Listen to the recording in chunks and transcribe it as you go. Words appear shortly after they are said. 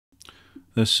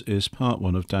This is part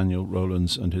one of Daniel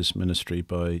Rowlands and his ministry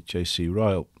by J.C.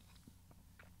 Ryle.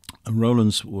 And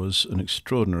Rowlands was an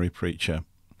extraordinary preacher.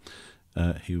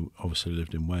 He obviously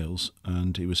lived in Wales,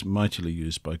 and he was mightily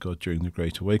used by God during the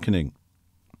Great Awakening.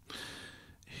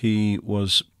 He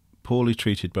was poorly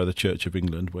treated by the Church of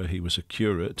England, where he was a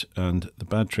curate, and the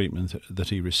bad treatment that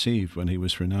he received when he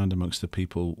was renowned amongst the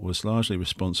people was largely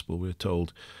responsible, we're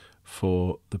told,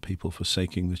 for the people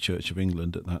forsaking the Church of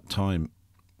England at that time.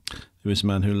 He was a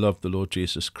man who loved the Lord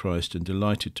Jesus Christ and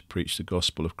delighted to preach the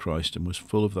gospel of Christ and was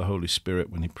full of the Holy Spirit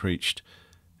when he preached.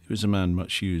 He was a man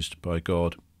much used by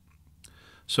God.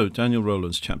 So, Daniel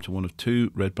Rowlands, chapter 1 of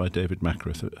 2, read by David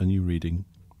Mackereth, a new reading.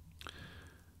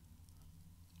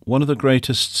 One of the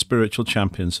greatest spiritual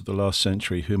champions of the last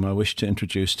century whom I wish to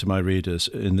introduce to my readers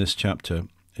in this chapter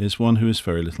is one who is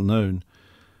very little known.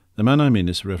 The man I mean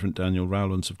is the Reverend Daniel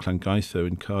Rowlands of Llangaitho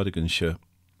in Cardiganshire.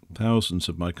 Thousands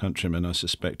of my countrymen, I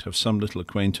suspect, have some little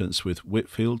acquaintance with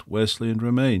Whitfield, Wesley and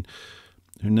Romaine,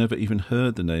 who never even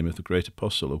heard the name of the great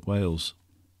apostle of Wales.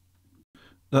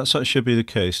 That such should be the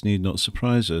case need not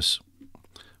surprise us.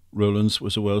 Rowlands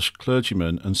was a Welsh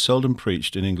clergyman and seldom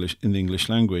preached in the English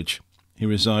language. He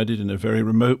resided in a very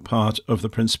remote part of the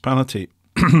Principality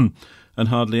and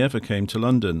hardly ever came to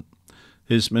London.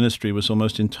 His ministry was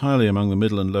almost entirely among the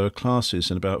middle and lower classes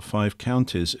in about 5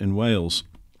 counties in Wales.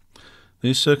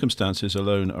 These circumstances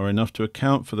alone are enough to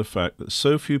account for the fact that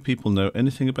so few people know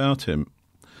anything about him.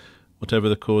 Whatever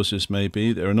the causes may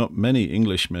be, there are not many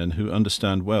Englishmen who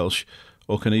understand Welsh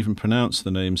or can even pronounce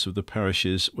the names of the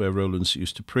parishes where Rowlands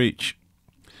used to preach.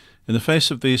 In the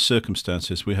face of these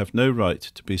circumstances, we have no right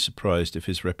to be surprised if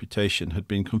his reputation had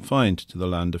been confined to the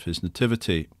land of his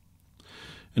nativity.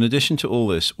 In addition to all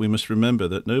this, we must remember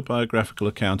that no biographical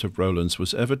account of Rowlands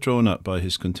was ever drawn up by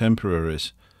his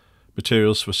contemporaries.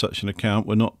 Materials for such an account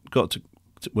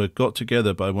were got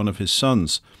together by one of his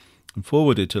sons and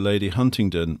forwarded to Lady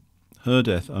Huntingdon. Her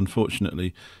death,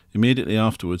 unfortunately, immediately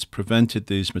afterwards prevented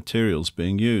these materials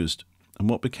being used, and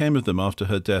what became of them after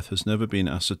her death has never been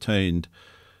ascertained.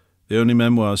 The only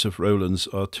memoirs of Rowlands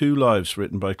are 2 lives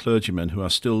written by clergymen who are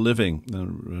still living.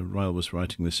 Ryle was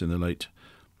writing this in the late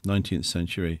 19th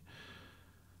century.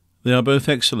 They are both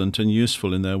excellent and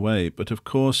useful in their way, but of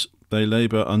course they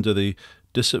labour under the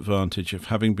disadvantage of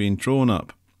having been drawn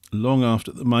up long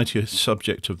after the mighty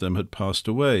subject of them had passed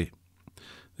away.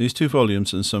 These 2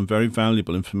 volumes and some very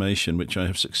valuable information which I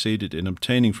have succeeded in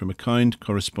obtaining from a kind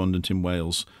correspondent in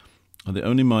Wales are the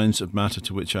only minds of matter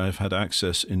to which I have had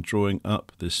access in drawing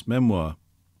up this memoir.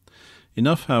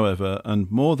 Enough, however, and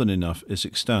more than enough, is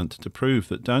extant to prove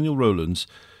that Daniel Rowlands,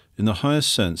 in the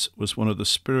highest sense, was one of the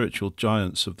spiritual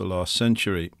giants of the last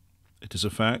century. It is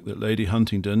a fact that Lady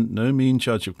Huntingdon, no mean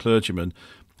judge of clergymen,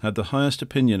 had the highest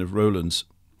opinion of Rowlands.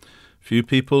 Few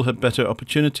people had better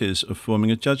opportunities of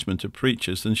forming a judgment of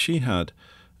preachers than she had,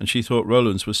 and she thought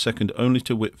Rowlands was second only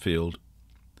to Whitfield.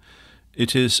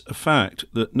 It is a fact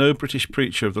that no British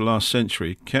preacher of the last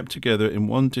century kept together in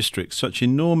one district such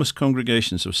enormous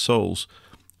congregations of souls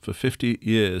for 50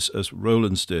 years as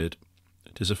Rowlands did.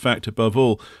 It is a fact, above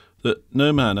all, that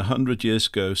no man 100 years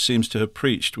ago seems to have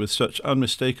preached with such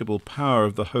unmistakable power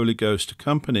of the Holy Ghost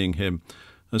accompanying him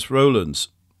as Rowlands.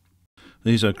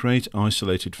 These are great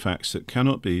isolated facts that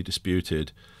cannot be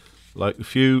disputed. Like the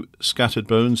few scattered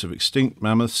bones of extinct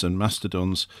mammoths and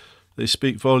mastodons, they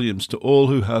speak volumes to all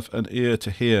who have an ear to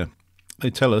hear.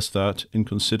 They tell us that, in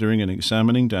considering and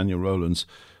examining Daniel Rowlands,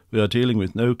 we are dealing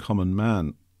with no common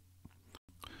man.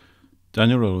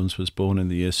 Daniel Rowlands was born in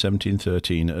the year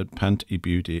 1713 at Pant y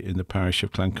Beauty in the parish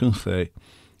of Llangaitho,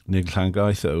 near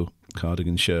Llangaitho,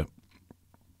 Cardiganshire.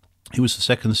 He was the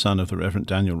second son of the Reverend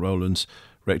Daniel Rowlands,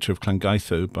 rector of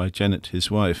Llangaitho, by Janet,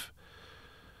 his wife.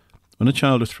 When a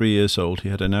child of 3 years old, he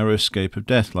had a narrow escape of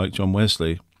death like John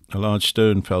Wesley. A large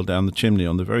stone fell down the chimney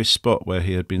on the very spot where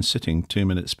he had been sitting 2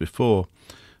 minutes before,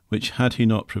 which, had he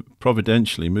not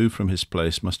providentially moved from his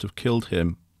place, must have killed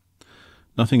him.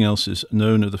 Nothing else is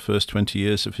known of the first 20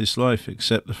 years of his life,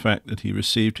 except the fact that he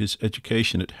received his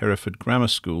education at Hereford Grammar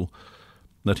School,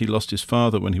 that he lost his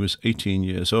father when he was 18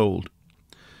 years old.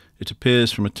 It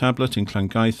appears from a tablet in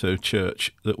Llangaitho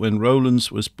church that when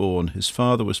Rowlands was born, his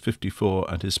father was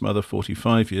 54 and his mother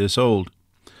 45 years old.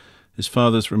 His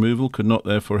father's removal could not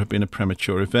therefore have been a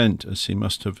premature event, as he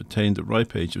must have attained the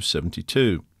ripe age of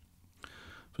 72.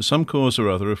 For some cause or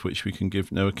other of which we can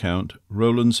give no account,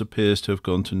 Rowlands appears to have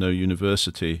gone to no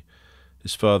university.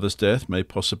 His father's death may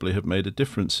possibly have made a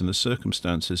difference in the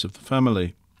circumstances of the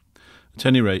family. At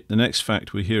any rate, the next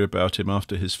fact we hear about him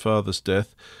after his father's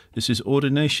death is his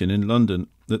ordination in London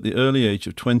at the early age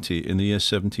of 20 in the year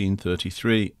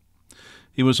 1733.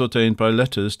 He was ordained by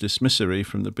letters dismissory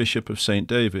from the Bishop of St.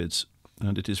 David's,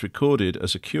 and it is recorded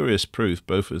as a curious proof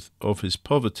both of his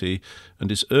poverty and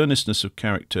his earnestness of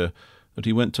character that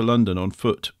he went to London on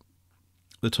foot.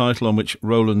 The title on which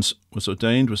Rowlands was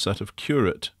ordained was that of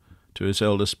curate to his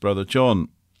eldest brother John.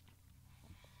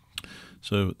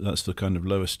 So that's the kind of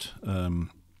lowest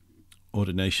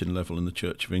ordination level in the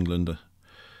Church of England.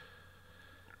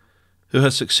 Who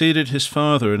had succeeded his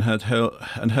father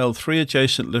and held 3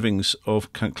 adjacent livings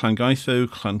of Llangaitho,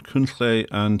 Llancunlle,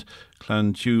 and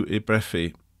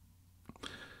Llandiwybrefi.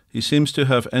 He seems to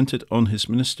have entered on his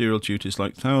ministerial duties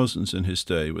like thousands in his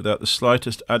day, without the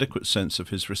slightest adequate sense of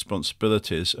his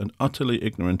responsibilities and utterly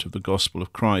ignorant of the gospel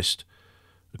of Christ.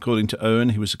 According to Owen,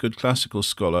 he was a good classical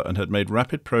scholar and had made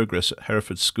rapid progress at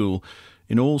Hereford School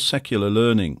in all secular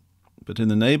learning. But in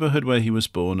the neighbourhood where he was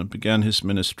born and began his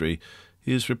ministry,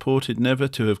 he is reported never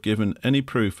to have given any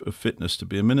proof of fitness to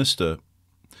be a minister.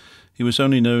 He was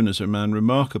only known as a man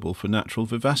remarkable for natural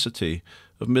vivacity,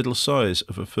 of middle size,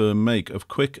 of a firm make, of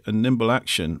quick and nimble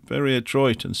action, very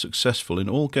adroit and successful in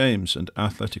all games and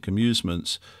athletic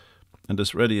amusements, and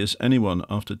as ready as anyone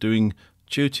after doing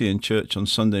duty in church on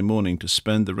Sunday morning to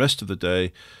spend the rest of the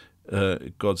day,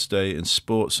 God's day, in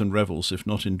sports and revels, if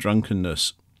not in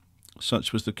drunkenness.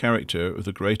 Such was the character of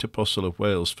the great apostle of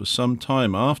Wales for some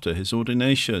time after his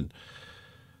ordination.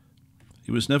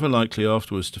 He was never likely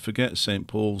afterwards to forget St.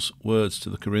 Paul's words to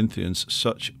the Corinthians,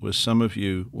 "Such were some of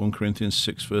you," 1 Corinthians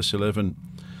 6 verse 11,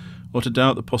 or to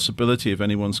doubt the possibility of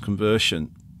anyone's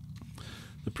conversion.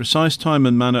 The precise time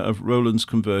and manner of Rowland's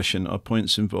conversion are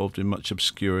points involved in much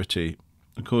obscurity.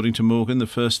 According to Morgan, the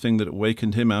first thing that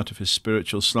awakened him out of his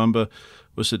spiritual slumber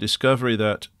was the discovery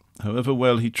that, however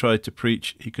well he tried to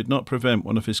preach, he could not prevent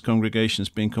one of his congregations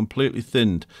being completely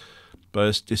thinned by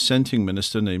a dissenting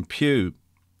minister named Pugh.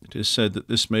 It is said that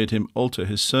this made him alter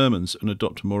his sermons and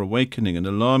adopt a more awakening and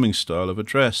alarming style of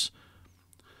address.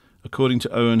 According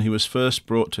to Owen, he was first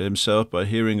brought to himself by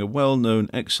hearing a well-known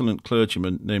excellent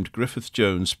clergyman named Griffith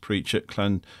Jones preach at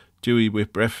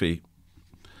Llandiwybrefi.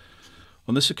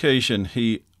 On this occasion,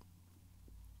 his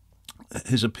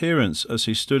appearance as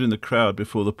he stood in the crowd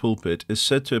before the pulpit is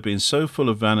said to have been so full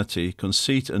of vanity,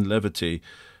 conceit, and levity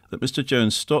that Mr.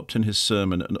 Jones stopped in his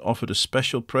sermon and offered a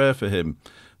special prayer for him,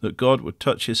 that God would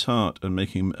touch his heart and make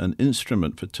him an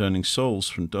instrument for turning souls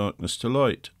from darkness to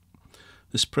light.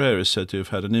 This prayer is said to have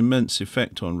had an immense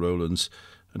effect on Rowlands,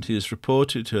 and he is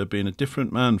reported to have been a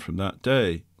different man from that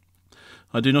day.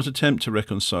 I do not attempt to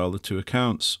reconcile the two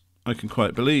accounts. I can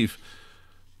quite believe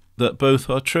that both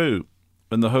are true.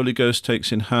 When the Holy Ghost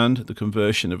takes in hand the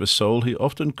conversion of a soul, he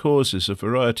often causes a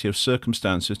variety of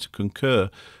circumstances to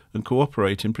concur and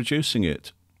cooperate in producing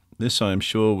it. This, I am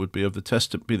sure, would be the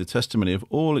testimony of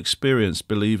all experienced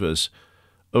believers.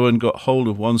 Owen got hold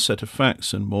of one set of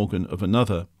facts and Morgan of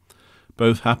another.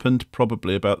 Both happened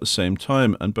probably about the same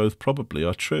time, and both probably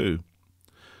are true.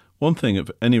 One thing,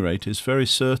 at any rate, is very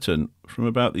certain. From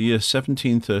about the year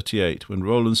 1738, when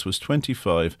Rowlands was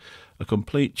 25, a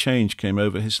complete change came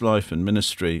over his life and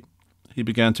ministry. He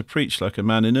began to preach like a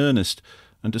man in earnest,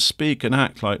 and to speak and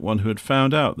act like one who had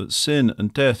found out that sin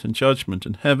and death and judgment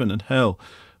and heaven and hell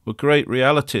were great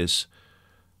realities.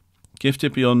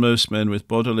 Gifted beyond most men with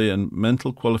bodily and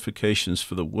mental qualifications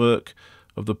for the work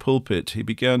of the pulpit, he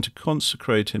began to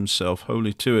consecrate himself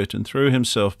wholly to it, and threw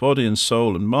himself body and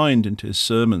soul and mind into his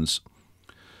sermons.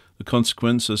 The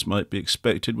consequence, as might be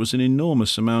expected, was an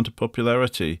enormous amount of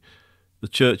popularity. The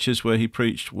churches where he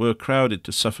preached were crowded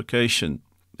to suffocation.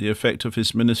 The effect of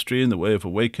his ministry in the way of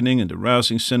awakening and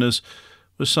arousing sinners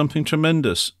was something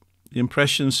tremendous. The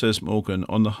impression, says Morgan,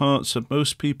 on the hearts of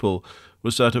most people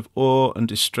was that of awe and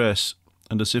distress,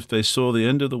 and as if they saw the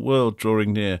end of the world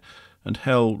drawing near, and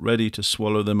hell ready to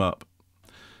swallow them up.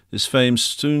 His fame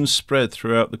soon spread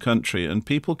throughout the country, and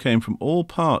people came from all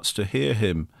parts to hear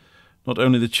him. Not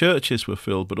only the churches were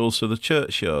filled, but also the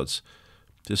churchyards.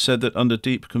 It is said that under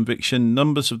deep conviction,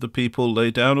 numbers of the people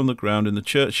lay down on the ground in the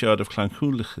churchyard of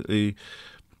Llancunlle,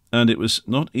 and it was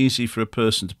not easy for a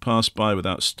person to pass by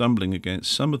without stumbling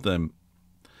against some of them.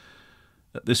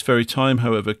 At this very time,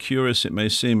 however curious it may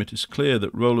seem, it is clear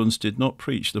that Rowlands did not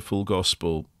preach the full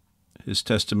gospel. His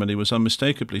testimony was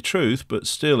unmistakably truth, but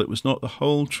still it was not the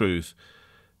whole truth.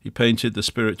 He painted the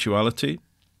spirituality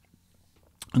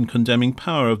and condemning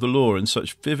power of the law in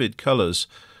such vivid colours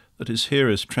that his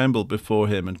hearers trembled before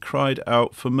him and cried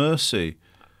out for mercy.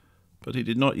 But he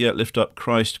did not yet lift up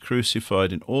Christ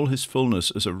crucified in all his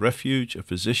fullness as a refuge, a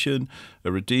physician,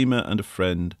 a redeemer, and a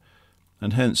friend.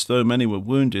 And hence, though many were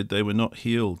wounded, they were not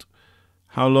healed.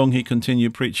 How long he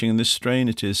continued preaching in this strain,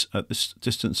 it is, at this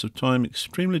distance of time,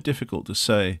 extremely difficult to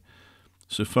say.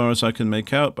 So far as I can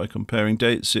make out by comparing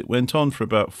dates, it went on for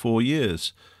about 4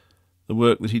 years. The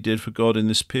work that he did for God in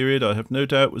this period, I have no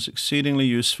doubt, was exceedingly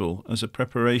useful as a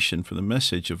preparation for the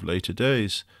message of later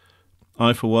days.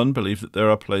 I, for one, believe that there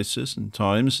are places and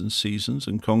times and seasons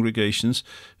and congregations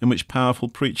in which powerful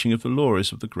preaching of the law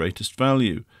is of the greatest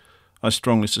value. I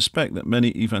strongly suspect that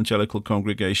many evangelical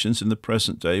congregations in the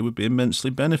present day would be immensely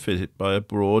benefited by a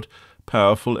broad,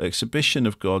 powerful exhibition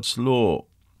of God's law.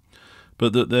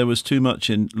 But that there was too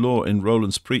much in law in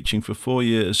Rowland's preaching for 4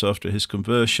 years after his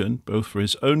conversion, both for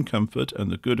his own comfort and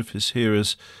the good of his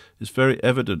hearers, is very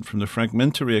evident from the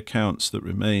fragmentary accounts that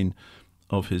remain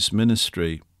of his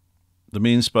ministry. The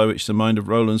means by which the mind of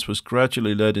Rowlands was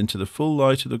gradually led into the full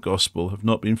light of the gospel have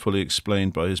not been fully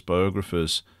explained by his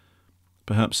biographers.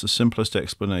 Perhaps the simplest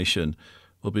explanation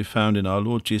will be found in our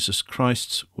Lord Jesus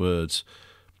Christ's words,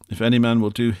 "If any man will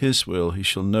do his will, he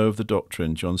shall know of the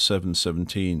doctrine," John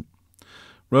 7:17.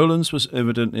 Rowlands was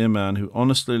evidently a man who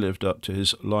honestly lived up to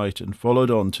his light and followed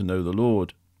on to know the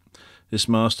Lord. His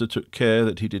master took care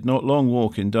that he did not long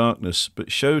walk in darkness,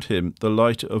 but showed him the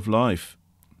light of life.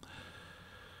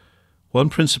 One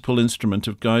principal instrument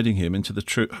of guiding him into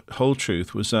the whole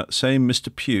truth was that same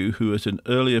Mr. Pugh who at an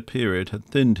earlier period had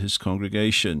thinned his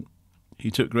congregation.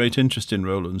 He took great interest in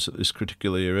Rowlands at this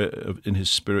critical era in his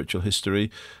spiritual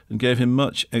history and gave him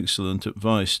much excellent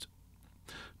advice.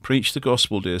 "Preach the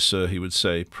gospel, dear sir," he would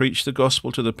say. "Preach the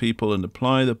gospel to the people and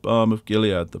apply the balm of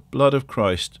Gilead, the blood of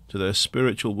Christ, to their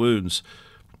spiritual wounds,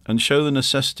 and show the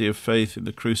necessity of faith in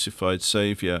the crucified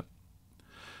Saviour.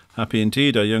 Happy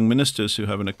indeed are young ministers who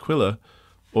have an Aquila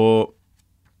or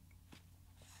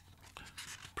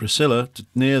Priscilla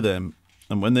near them,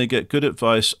 and when they get good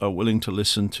advice are willing to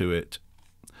listen to it."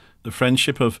 The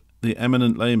friendship of the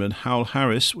eminent layman Howell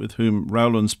Harris, with whom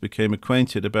Rowlands became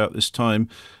acquainted about this time,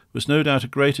 was no doubt a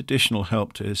great additional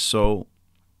help to his soul.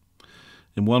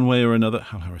 In one way or another,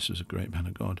 Howell Harris was a great man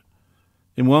of God.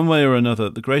 In one way or another,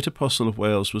 the great apostle of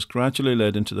Wales was gradually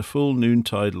led into the full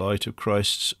noontide light of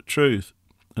Christ's truth,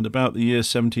 and about the year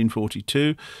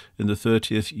 1742, in the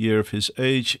 30th year of his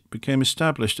age, became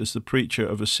established as the preacher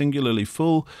of a singularly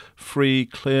full, free,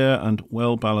 clear, and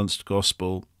well-balanced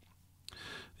gospel.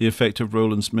 The effect of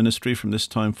Rowland's ministry from this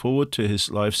time forward to his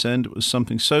life's end was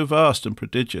something so vast and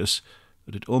prodigious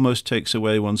that it almost takes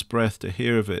away one's breath to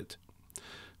hear of it.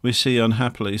 We see,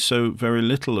 unhappily, so very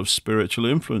little of spiritual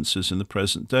influences in the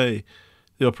present day.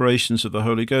 The operations of the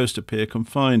Holy Ghost appear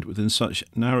confined within such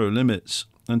narrow limits,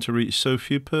 and to reach so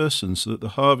few persons that the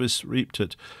harvests reaped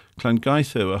at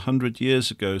Llangeitho 100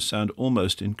 years ago sound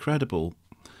almost incredible.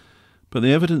 But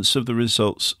the evidence of the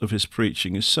results of his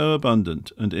preaching is so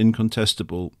abundant and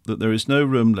incontestable that there is no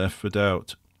room left for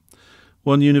doubt.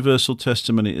 One universal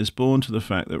testimony is borne to the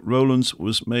fact that Rowlands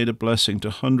was made a blessing to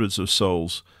hundreds of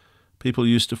souls. People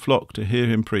used to flock to hear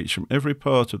him preach from every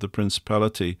part of the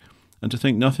principality, and to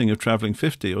think nothing of travelling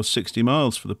 50 or 60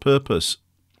 miles for the purpose.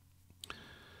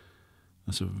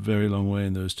 That's a very long way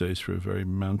in those days for a very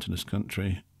mountainous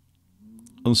country.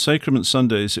 On Sacrament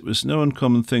Sundays, it was no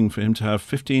uncommon thing for him to have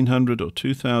 1,500 or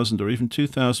 2,000 or even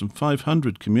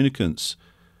 2,500 communicants.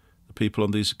 The people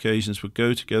on these occasions would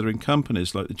go together in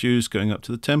companies like the Jews going up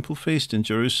to the temple feast in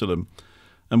Jerusalem,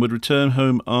 and would return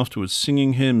home afterwards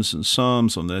singing hymns and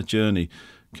psalms on their journey,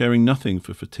 caring nothing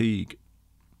for fatigue.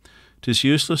 It is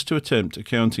useless to attempt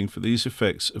accounting for these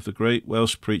effects of the great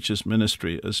Welsh preacher's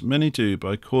ministry, as many do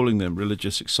by calling them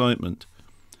religious excitement.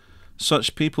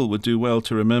 Such people would do well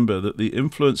to remember that the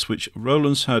influence which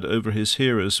Rowlands had over his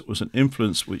hearers was an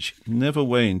influence which never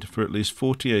waned for at least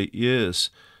 48 years.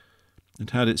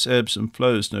 It had its ebbs and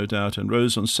flows, no doubt, and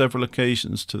rose on several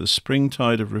occasions to the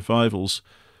springtide of revivals,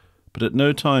 but at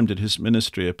no time did his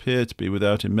ministry appear to be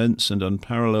without immense and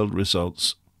unparalleled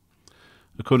results.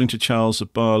 According to Charles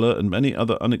of Barla and many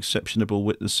other unexceptionable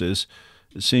witnesses,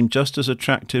 it seemed just as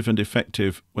attractive and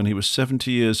effective when he was 70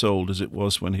 years old as it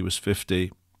was when he was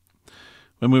 50.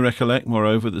 When we recollect,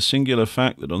 moreover, the singular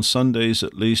fact that on Sundays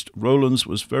at least Rowlands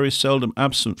was very seldom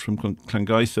absent from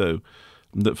Llangeitho,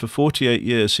 and that for 48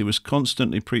 years he was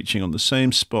constantly preaching on the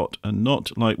same spot and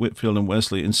not, like Whitefield and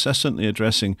Wesley, incessantly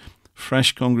addressing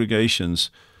fresh congregations,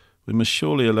 we must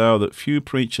surely allow that few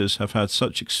preachers have had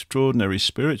such extraordinary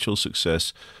spiritual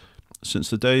success since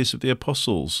the days of the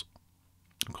apostles.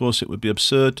 Of course, it would be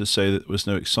absurd to say that there was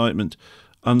no excitement,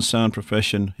 unsound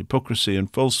profession, hypocrisy,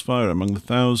 and false fire among the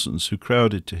thousands who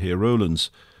crowded to hear Rowlands.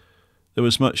 There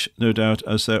was much, no doubt,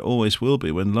 as there always will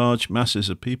be when large masses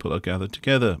of people are gathered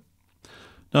together.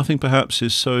 Nothing perhaps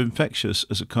is so infectious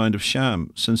as a kind of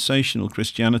sham, sensational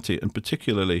Christianity, and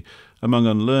particularly among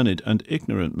unlearned and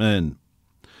ignorant men.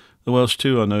 The Welsh,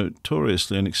 too, are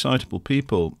notoriously an excitable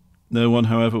people. No one,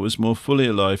 however, was more fully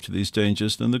alive to these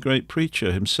dangers than the great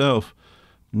preacher himself.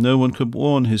 No one could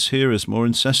warn his hearers more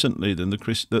incessantly than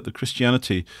that the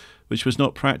Christianity which was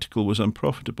not practical was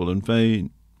unprofitable and vain.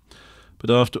 But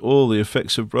after all, the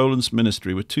effects of Rowland's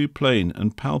ministry were too plain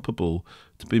and palpable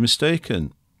to be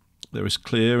mistaken. There is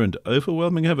clear and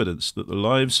overwhelming evidence that the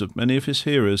lives of many of his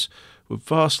hearers were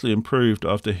vastly improved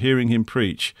after hearing him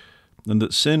preach, and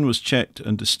that sin was checked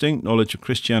and distinct knowledge of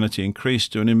Christianity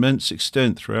increased to an immense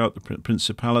extent throughout the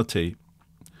principality.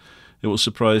 It will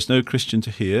surprise no Christian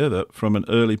to hear that, from an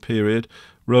early period,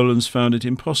 Rowlands found it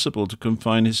impossible to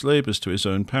confine his labours to his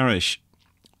own parish.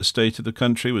 The state of the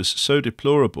country was so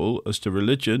deplorable as to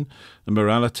religion and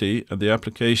morality, and the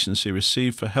applications he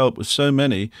received for help were so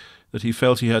many, that he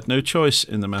felt he had no choice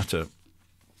in the matter.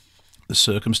 The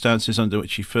circumstances under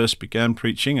which he first began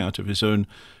preaching out of his own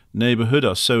neighbourhood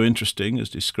are so interesting, as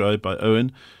described by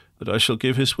Owen, that I shall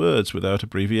give his words without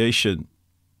abbreviation.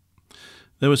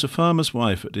 There was a farmer's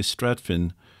wife at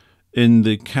Ystrad in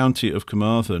the county of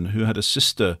Carmarthen who had a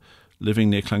sister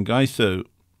living near Llangeitho.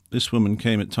 This woman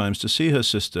came at times to see her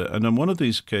sister, and on one of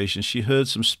these occasions she heard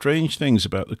some strange things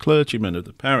about the clergyman of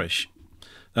the parish,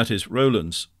 that is,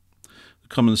 Rowlands. The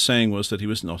common saying was that he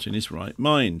was not in his right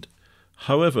mind.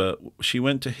 However, she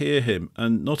went to hear him,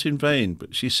 and not in vain,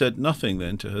 but she said nothing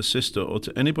then to her sister or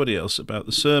to anybody else about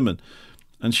the sermon,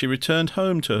 and she returned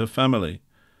home to her family.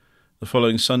 The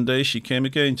following Sunday she came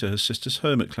again to her sister's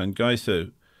home at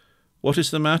Llangeitho. "What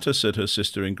is the matter?" said her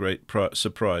sister in great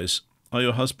surprise. "Are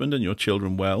your husband and your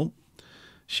children well?"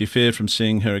 She feared from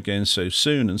seeing her again so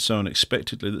soon and so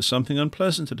unexpectedly that something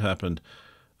unpleasant had happened.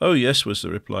 "Oh, yes," was the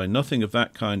reply. "Nothing of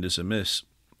that kind is amiss."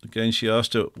 Again she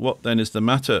asked her, "What then is the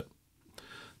matter?"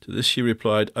 To this she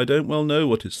replied, "I don't well know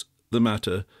what is the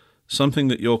matter. Something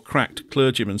that your cracked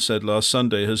clergyman said last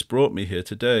Sunday has brought me here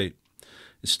today.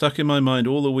 It stuck in my mind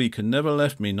all the week and never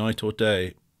left me night or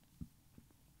day."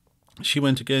 She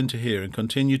went again to hear and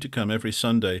continued to come every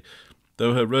Sunday,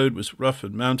 though her road was rough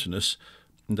and mountainous,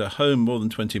 and her home more than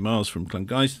 20 miles from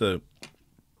Llangeitho.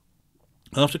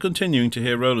 After continuing to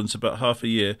hear Rowlands about half a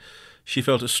year, she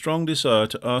felt a strong desire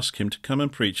to ask him to come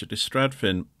and preach at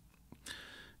Ystrad.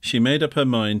 She made up her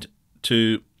mind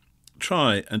to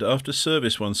try, and after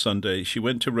service one Sunday she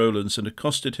went to Rowlands and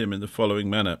accosted him in the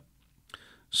following manner.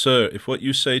 "Sir, if what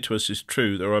you say to us is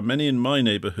true, there are many in my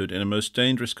neighbourhood in a most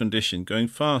dangerous condition, going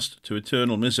fast to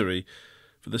eternal misery.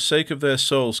 For the sake of their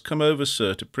souls, come over,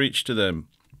 sir, to preach to them."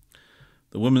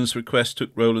 The woman's request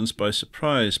took Rowlands by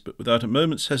surprise, but without a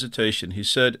moment's hesitation he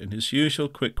said in his usual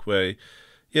quick way,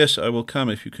 "Yes, I will come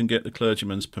if you can get the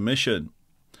clergyman's permission."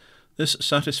 This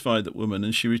satisfied the woman,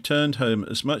 and she returned home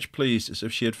as much pleased as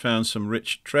if she had found some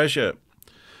rich treasure.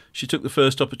 She took the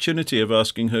first opportunity of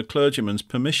asking her clergyman's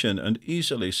permission, and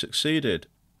easily succeeded.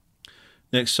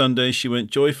 Next Sunday she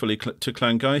went joyfully to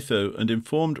Llangeitho and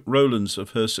informed Rowlands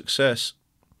of her success.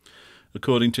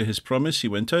 According to his promise, he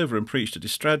went over and preached at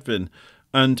Ystrad,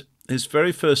 and his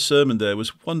very first sermon there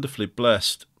was wonderfully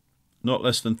blessed. Not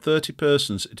less than 30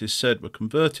 persons, it is said, were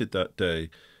converted that day.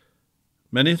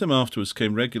 Many of them afterwards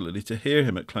came regularly to hear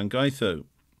him at Llangeitho.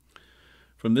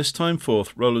 From this time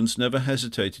forth, Rowlands never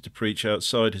hesitated to preach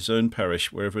outside his own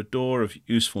parish wherever a door of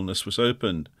usefulness was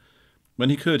opened. When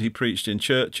he could, he preached in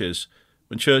churches.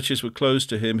 When churches were closed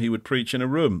to him, he would preach in a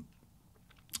room,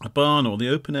 a barn, or the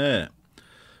open air.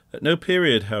 At no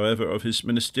period, however, of his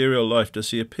ministerial life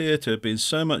does he appear to have been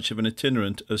so much of an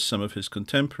itinerant as some of his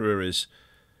contemporaries.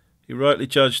 He rightly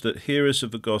judged that hearers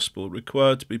of the gospel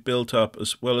required to be built up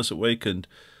as well as awakened,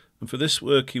 and for this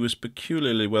work he was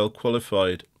peculiarly well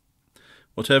qualified.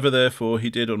 Whatever, therefore, he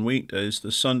did on weekdays,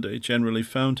 the Sunday generally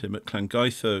found him at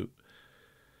Llangeitho.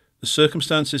 The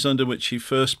circumstances under which he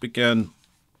first began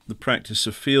the practice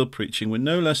of field preaching were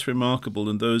no less remarkable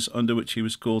than those under which he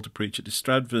was called to preach at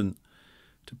Ystrad.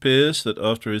 It appears that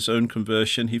after his own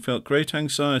conversion he felt great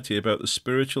anxiety about the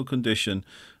spiritual condition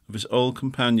of his old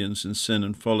companions in sin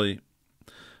and folly.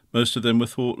 Most of them were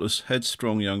thoughtless,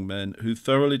 headstrong young men who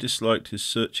thoroughly disliked his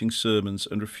searching sermons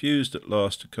and refused at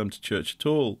last to come to church at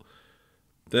all.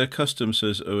 Their custom,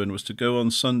 says Owen, was to go on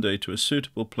Sunday to a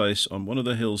suitable place on one of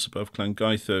the hills above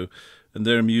Llangeitho and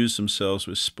there amuse themselves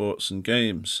with sports and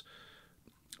games.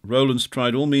 Rowlands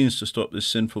tried all means to stop this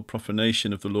sinful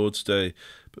profanation of the Lord's Day,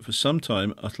 but for some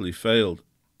time utterly failed.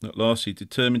 At last he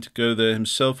determined to go there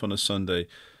himself on a Sunday.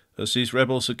 As these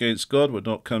rebels against God would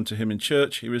not come to him in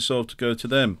church, he resolved to go to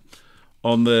them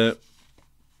on their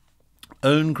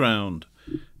own ground.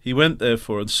 He went,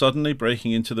 therefore, and suddenly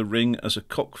breaking into the ring as a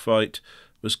cockfight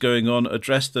was going on,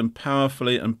 addressed them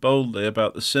powerfully and boldly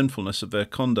about the sinfulness of their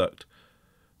conduct.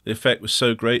 The effect was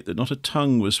so great that not a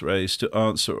tongue was raised to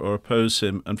answer or oppose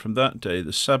him, and from that day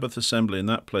the Sabbath assembly in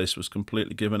that place was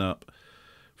completely given up.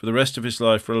 For the rest of his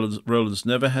life, Rowlands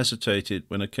never hesitated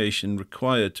when occasion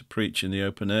required to preach in the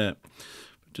open air.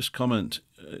 Just comment,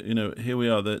 here we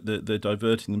are, they're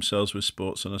diverting themselves with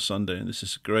sports on a Sunday, and this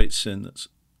is a great sin that's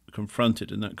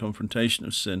confronted, and that confrontation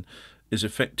of sin is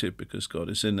effective because God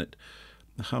is in it.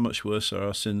 How much worse are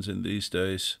our sins in these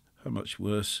days? How much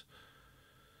worse?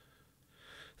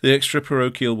 The extra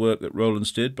parochial work that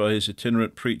Rowlands did by his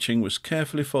itinerant preaching was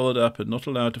carefully followed up and not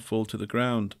allowed to fall to the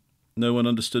ground. No one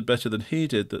understood better than he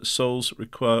did that souls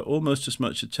require almost as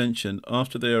much attention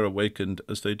after they are awakened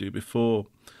as they do before,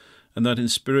 and that in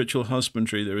spiritual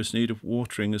husbandry there is need of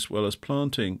watering as well as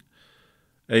planting.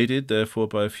 Aided, therefore,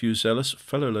 by a few zealous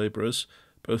fellow labourers,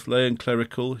 both lay and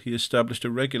clerical, he established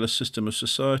a regular system of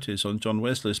societies on John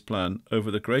Wesley's plan over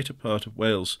the greater part of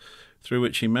Wales, through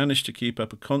which he managed to keep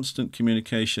up a constant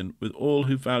communication with all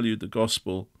who valued the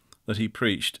gospel that he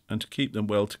preached, and to keep them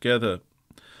well together.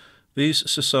 These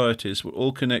societies were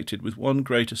all connected with one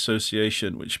great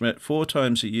association which met 4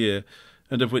 times a year,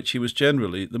 and of which he was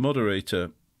generally the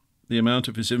moderator. The amount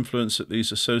of his influence at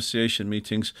these association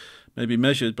meetings may be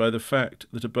measured by the fact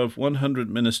that above 100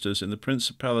 ministers in the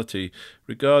principality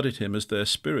regarded him as their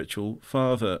spiritual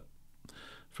father.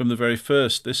 From the very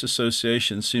first, this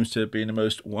association seems to have been a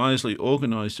most wisely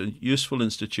organised and useful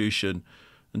institution,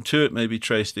 and to it may be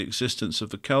traced the existence of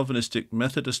the Calvinistic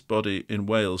Methodist body in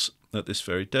Wales at this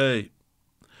very day.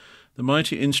 The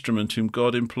mighty instrument whom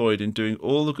God employed in doing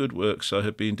all the good works I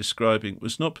have been describing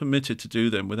was not permitted to do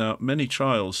them without many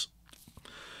trials.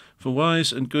 For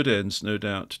wise and good ends, no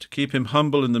doubt, to keep him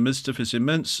humble in the midst of his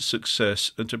immense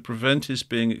success, and to prevent his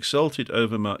being exalted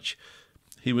overmuch,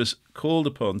 he was called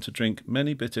upon to drink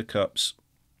many bitter cups.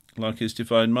 Like his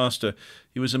divine master,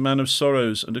 he was a man of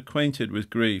sorrows and acquainted with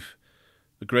grief.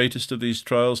 The greatest of these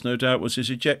trials, no doubt, was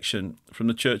his ejection from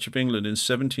the Church of England in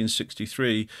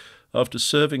 1763, after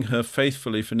serving her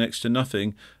faithfully for next to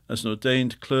nothing as an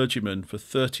ordained clergyman for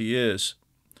 30 years.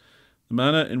 The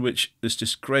manner in which this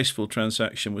disgraceful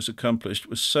transaction was accomplished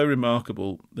was so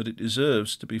remarkable that it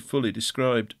deserves to be fully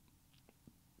described.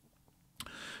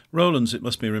 Rowlands, it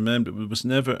must be remembered, was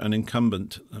never an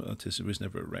incumbent, that is, he was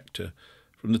never a rector.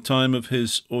 From the time of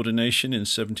his ordination in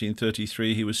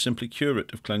 1733, he was simply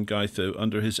curate of Llangaitho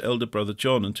under his elder brother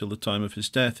John until the time of his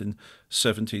death in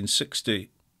 1760.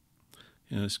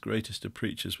 His greatest of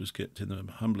preachers was kept in the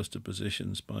humblest of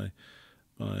positions by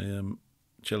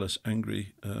jealous,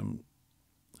 angry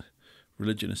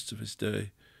religionists of his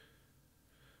day.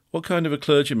 What kind of a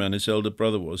clergyman his elder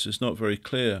brother was is not very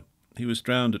clear. He was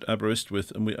drowned at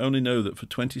Aberystwyth, and we only know that for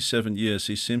 27 years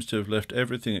he seems to have left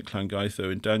everything at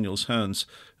Llangaitho in Daniel's hands,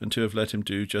 and to have let him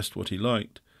do just what he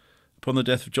liked. Upon the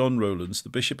death of John Rowlands, the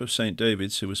Bishop of St.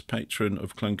 David's, who was patron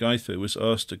of Llangaitho, was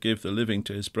asked to give the living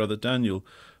to his brother Daniel,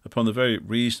 upon the very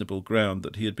reasonable ground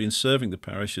that he had been serving the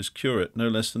parish as curate no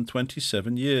less than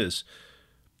 27 years.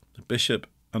 The bishop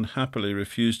unhappily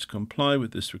refused to comply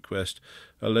with this request,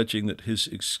 alleging that as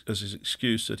his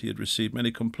excuse that he had received many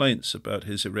complaints about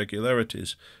his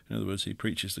irregularities. In other words, he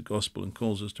preaches the gospel and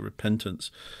calls us to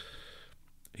repentance.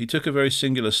 He took a very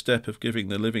singular step of giving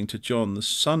the living to John, the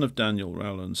son of Daniel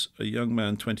Rowlands, a young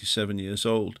man 27 years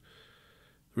old.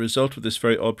 The result of this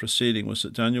very odd proceeding was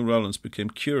that Daniel Rowlands became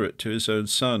curate to his own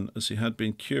son, as he had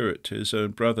been curate to his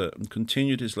own brother, and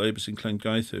continued his labours in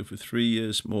Llangaitho for 3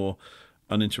 years more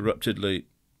uninterruptedly.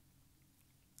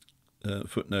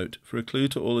 Footnote: for a clue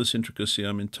to all this intricacy, I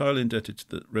am entirely indebted to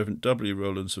the Reverend W.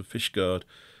 Rowlands of Fishguard.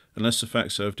 Unless the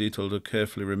facts I have detailed are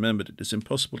carefully remembered, it is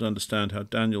impossible to understand how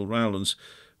Daniel Rowlands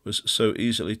was so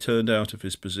easily turned out of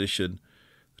his position.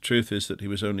 The truth is that he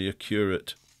was only a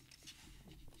curate.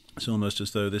 It's almost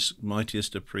as though this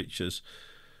mightiest of preachers,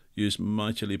 used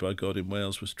mightily by God in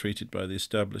Wales, was treated by the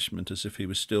establishment as if he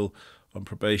was still on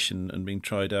probation and being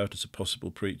tried out as a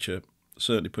possible preacher.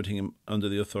 Certainly putting him under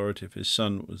the authority of his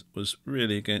son was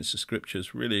really against the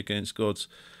scriptures, really against God's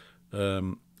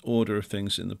order of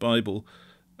things in the Bible.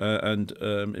 And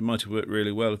it might have worked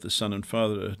really well if the son and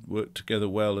father had worked together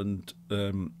well and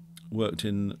worked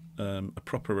in a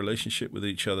proper relationship with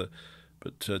each other.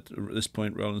 But at this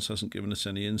point, Rowlands hasn't given us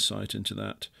any insight into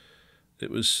that.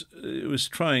 It was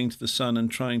trying to the son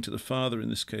and trying to the father in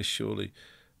this case, surely.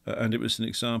 And it was an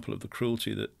example of the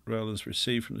cruelty that Rowlands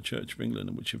received from the Church of England,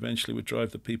 and which eventually would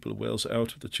drive the people of Wales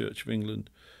out of the Church of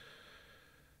England.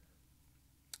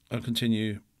 I'll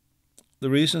continue.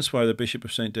 The reasons why the Bishop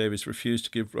of St. David's refused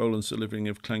to give Rowlands the living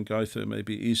of Llangaitho may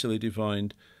be easily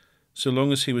divined. So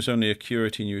long as he was only a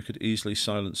curate, he knew he could easily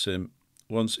silence him.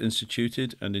 Once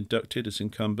instituted and inducted as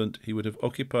incumbent, he would have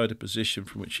occupied a position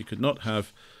from which he could not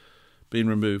have been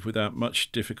removed without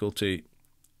much difficulty.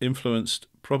 Influenced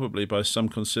probably by some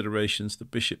considerations, the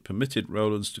bishop permitted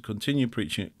Rowlands to continue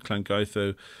preaching at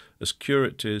Llangeitho as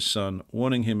curate to his son,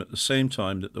 warning him at the same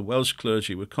time that the Welsh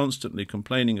clergy were constantly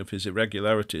complaining of his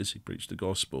irregularities — he preached the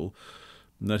gospel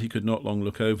 — and that he could not long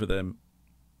look over them.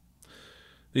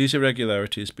 These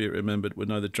irregularities, be it remembered, were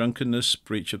neither drunkenness,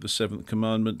 breach of the seventh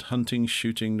commandment, hunting,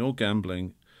 shooting, nor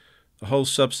gambling. The whole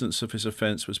substance of his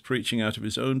offence was preaching out of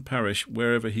his own parish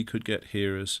wherever he could get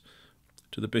hearers.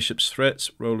 To the bishop's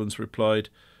threats, Rowlands replied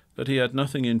that he had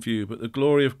nothing in view but the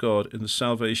glory of God in the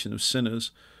salvation of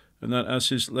sinners, and that as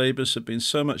his labours had been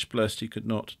so much blessed he could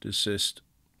not desist.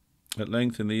 At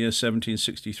length, in the year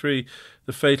 1763,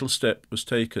 the fatal step was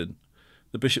taken.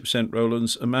 The bishop sent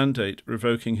Rowlands a mandate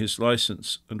revoking his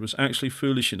licence, and was actually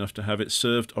foolish enough to have it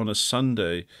served on a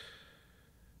Sunday.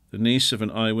 The niece of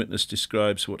an eyewitness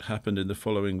describes what happened in the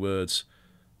following words.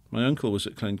 "My uncle was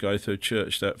at Llangeitho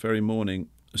church that very morning.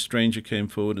 A stranger came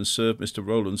forward and served Mr.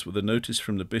 Rowlands with a notice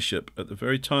from the bishop at the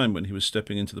very time when he was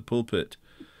stepping into the pulpit.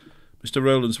 Mr.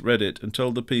 Rowlands read it and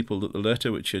told the people that the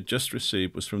letter which he had just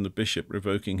received was from the bishop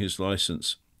revoking his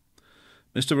licence.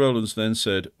 Mr. Rowlands then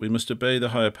said, 'We must obey the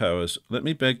higher powers. Let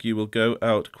me beg you will go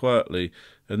out quietly,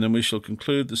 and then we shall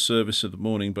conclude the service of the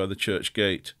morning by the church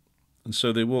gate.' And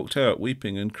so they walked out,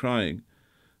 weeping and crying.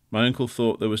 My uncle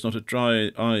thought there was not a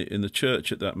dry eye in the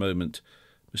church at that moment.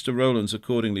 Mr. Rowlands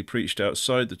accordingly preached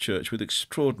outside the church with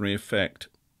extraordinary effect.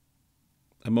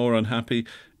 A more unhappy,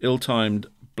 ill-timed,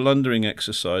 blundering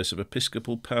exercise of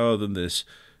episcopal power than this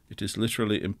it is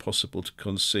literally impossible to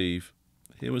conceive.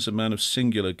 Here was a man of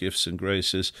singular gifts and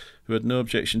graces, who had no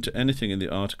objection to anything in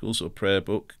the Articles or Prayer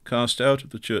Book, cast out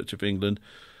of the Church of England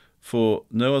for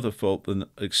no other fault than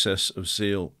excess of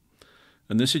zeal.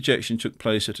 And this ejection took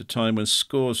place at a time when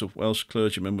scores of Welsh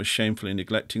clergymen were shamefully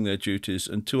neglecting their duties,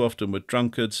 and too often were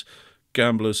drunkards,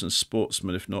 gamblers, and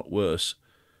sportsmen, if not worse.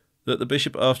 That the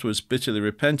bishop afterwards bitterly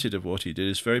repented of what he did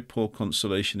is very poor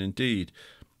consolation indeed.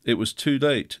 It was too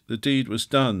late. The deed was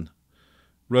done.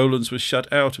 Rowlands was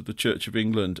shut out of the Church of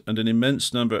England, and an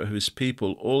immense number of his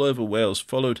people all over Wales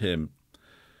followed him.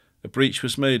 A breach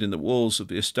was made in the walls of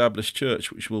the established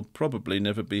church, which will probably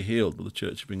never be healed. Well, the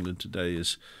Church of England today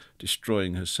is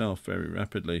destroying herself very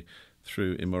rapidly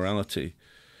through immorality.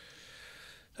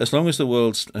 As long as the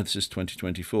world, this is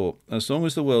 2024, as long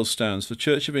as the world stands, the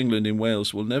Church of England in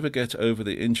Wales will never get over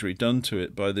the injury done to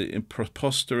it by the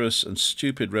preposterous and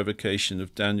stupid revocation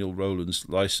of Daniel Rowlands'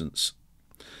 licence.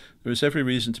 There is every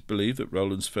reason to believe that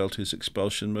Rowlands felt his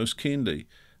expulsion most keenly.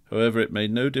 However, it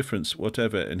made no difference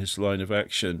whatever in his line of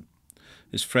action.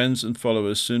 His friends and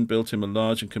followers soon built him a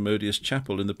large and commodious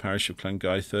chapel in the parish of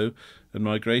Llangeitho, and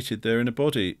migrated there in a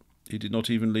body. He did not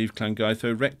even leave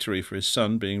Llangeitho rectory, for his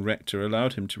son, being rector,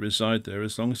 allowed him to reside there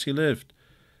as long as he lived.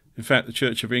 In fact, the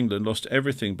Church of England lost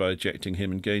everything by ejecting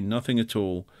him and gained nothing at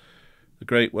all. The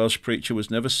great Welsh preacher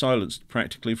was never silenced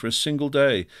practically for a single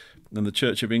day, and the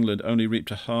Church of England only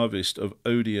reaped a harvest of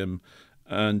odium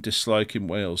and dislike in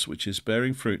Wales, which is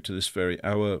bearing fruit to this very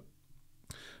hour.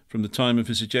 From the time of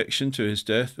his ejection to his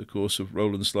death, the course of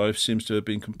Rowlands' life seems to have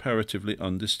been comparatively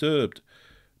undisturbed.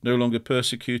 No longer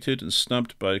persecuted and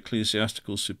snubbed by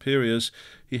ecclesiastical superiors,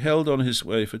 he held on his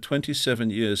way for 27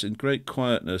 years in great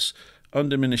quietness,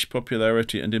 undiminished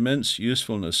popularity, and immense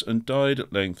usefulness, and died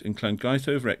at length in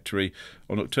Llangeitho Rectory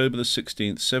on October the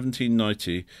 16th,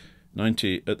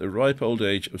 1790, at the ripe old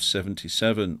age of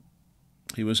 77.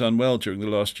 He was unwell during the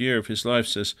last year of his life,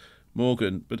 says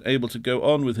Morgan, but able to go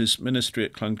on with his ministry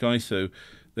at Llangeitho,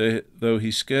 though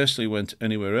he scarcely went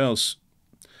anywhere else.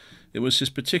 It was his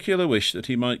particular wish that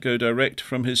he might go direct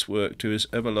from his work to his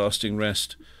everlasting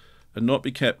rest, and not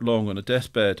be kept long on a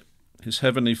deathbed. His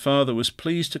heavenly Father was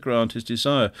pleased to grant his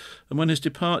desire, and when his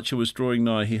departure was drawing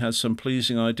nigh, he had some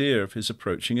pleasing idea of his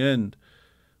approaching end.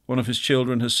 One of his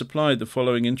children has supplied the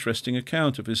following interesting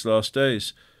account of his last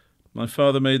days. My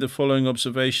father made the following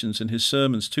observations in his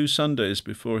sermons 2 Sundays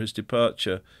before his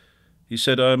departure. He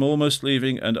said, "I am almost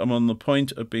leaving, and am on the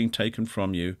point of being taken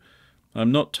from you. I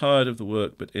am not tired of the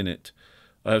work, but in it.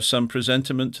 I have some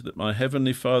presentiment that my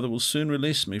heavenly Father will soon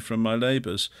release me from my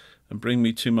labours and bring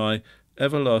me to my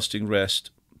everlasting rest,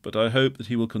 but I hope that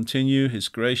he will continue his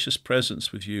gracious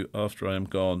presence with you after I am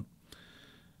gone."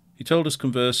 He told us,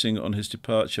 conversing on his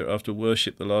departure after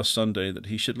worship the last Sunday, that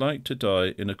he should like to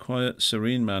die in a quiet,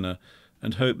 serene manner,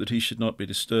 and hoped that he should not be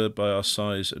disturbed by our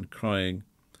sighs and crying.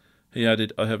 He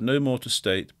added, "I have no more to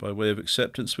state by way of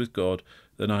acceptance with God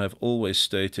than I have always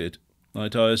stated. I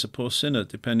die as a poor sinner,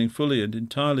 depending fully and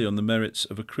entirely on the merits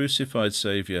of a crucified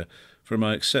Saviour for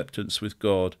my acceptance with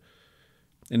God.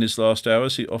 In his last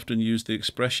hours he often used the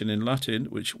expression in Latin,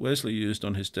 which Wesley used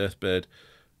on his deathbed,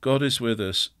 "God is with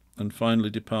us," and finally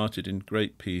departed in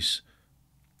great peace.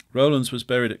 Rowlands was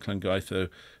buried at Llangollen,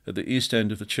 at the east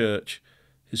end of the church.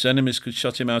 His enemies could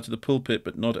shut him out of the pulpit,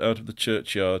 but not out of the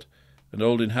churchyard. An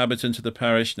old inhabitant of the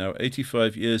parish, now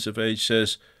 85 years of age,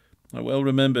 says, "I well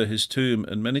remember his tomb,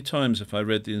 and many times have I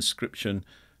read the inscription,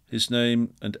 his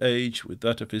name and age with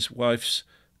that of his wife's,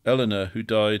 Eleanor, who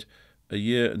died a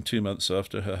year and 2 months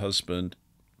after her husband.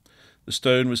 The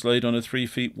stone was laid on a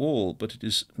 3-foot wall, but it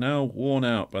is now worn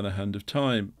out by the hand of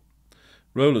time.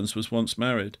 Rowlands was once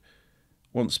married.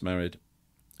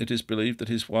 It is believed that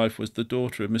his wife was the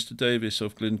daughter of Mr. Davis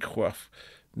of Glenquaff,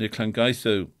 near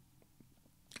Llangollen.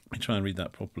 Let me try and read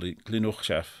that properly.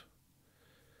 Glenquaff,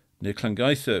 near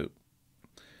Llangollen.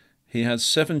 He had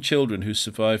 7 children who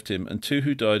survived him, and 2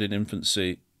 who died in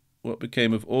infancy. What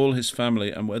became of all his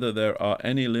family, and whether there are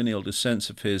any lineal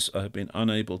descents of his, I have been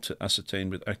unable to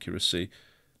ascertain with accuracy.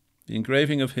 The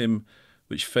engraving of him,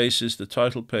 which faces the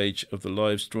title page of the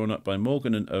lives drawn up by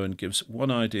Morgan and Owen, gives one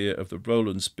idea of the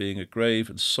Rowlands being a grave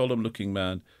and solemn-looking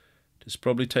man. It is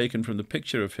probably taken from the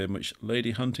picture of him which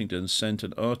Lady Huntingdon sent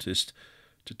an artist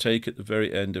to take at the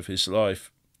very end of his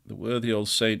life. The worthy old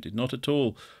saint did not at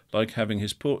all like having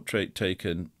his portrait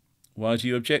taken. "Why do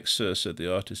you object, sir?" said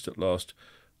the artist at last.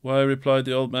 "Why," replied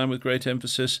the old man with great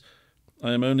emphasis,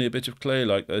 "I am only a bit of clay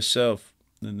like thyself."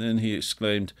 And then he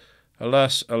exclaimed,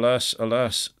 "Alas, alas,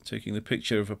 alas," taking the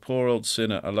picture of a poor old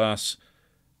sinner, alas.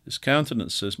 His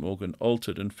countenance, says Morgan,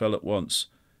 altered and fell at once,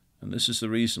 and this is the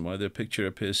reason why their picture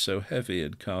appears so heavy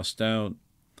and cast down.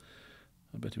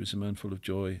 I bet he was a man full of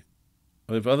joy.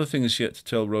 I have other things yet to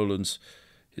tell Rowlands.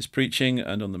 His preaching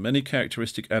and on the many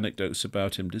characteristic anecdotes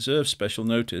about him deserve special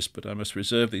notice, but I must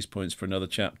reserve these points for another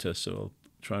chapter, so I'll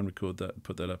try and record that and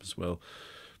put that up as well.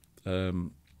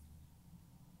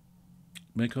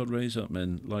 May God raise up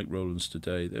men like Rowlands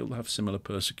today. They will have similar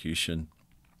persecution,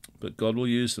 but God will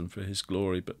use them for his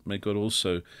glory. But may God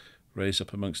also raise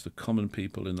up amongst the common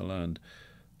people in the land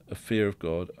a fear of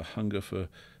God, a hunger for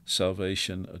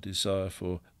salvation, a desire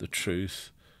for the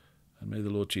truth. And may the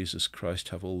Lord Jesus Christ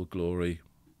have all the glory.